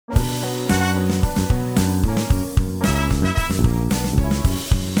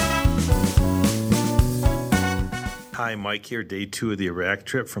Hi, Mike here. Day 2 of the Iraq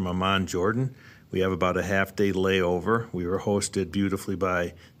trip from Amman, Jordan. We have about a half-day layover. We were hosted beautifully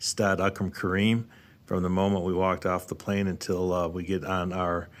by Stad Akram Kareem from the moment we walked off the plane until we get on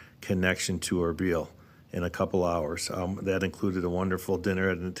our connection to Erbil in a couple hours. That included a wonderful dinner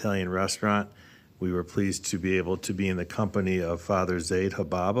at an Italian restaurant. We were pleased to be able to be in the company of Father Zaid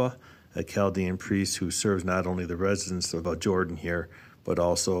Hababa, a Chaldean priest who serves not only the residents of Jordan here, but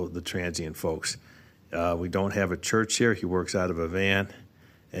also the transient folks. We don't have a church here. He works out of a van,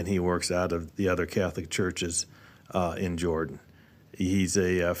 and he works out of the other Catholic churches in Jordan. He's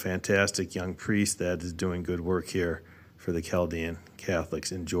a fantastic young priest that is doing good work here for the Chaldean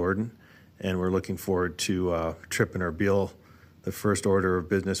Catholics in Jordan, and we're looking forward to a trip in Erbil. The first order of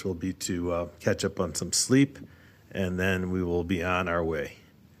business will be to catch up on some sleep, and then we will be on our way.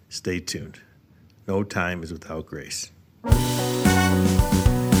 Stay tuned. No time is without grace.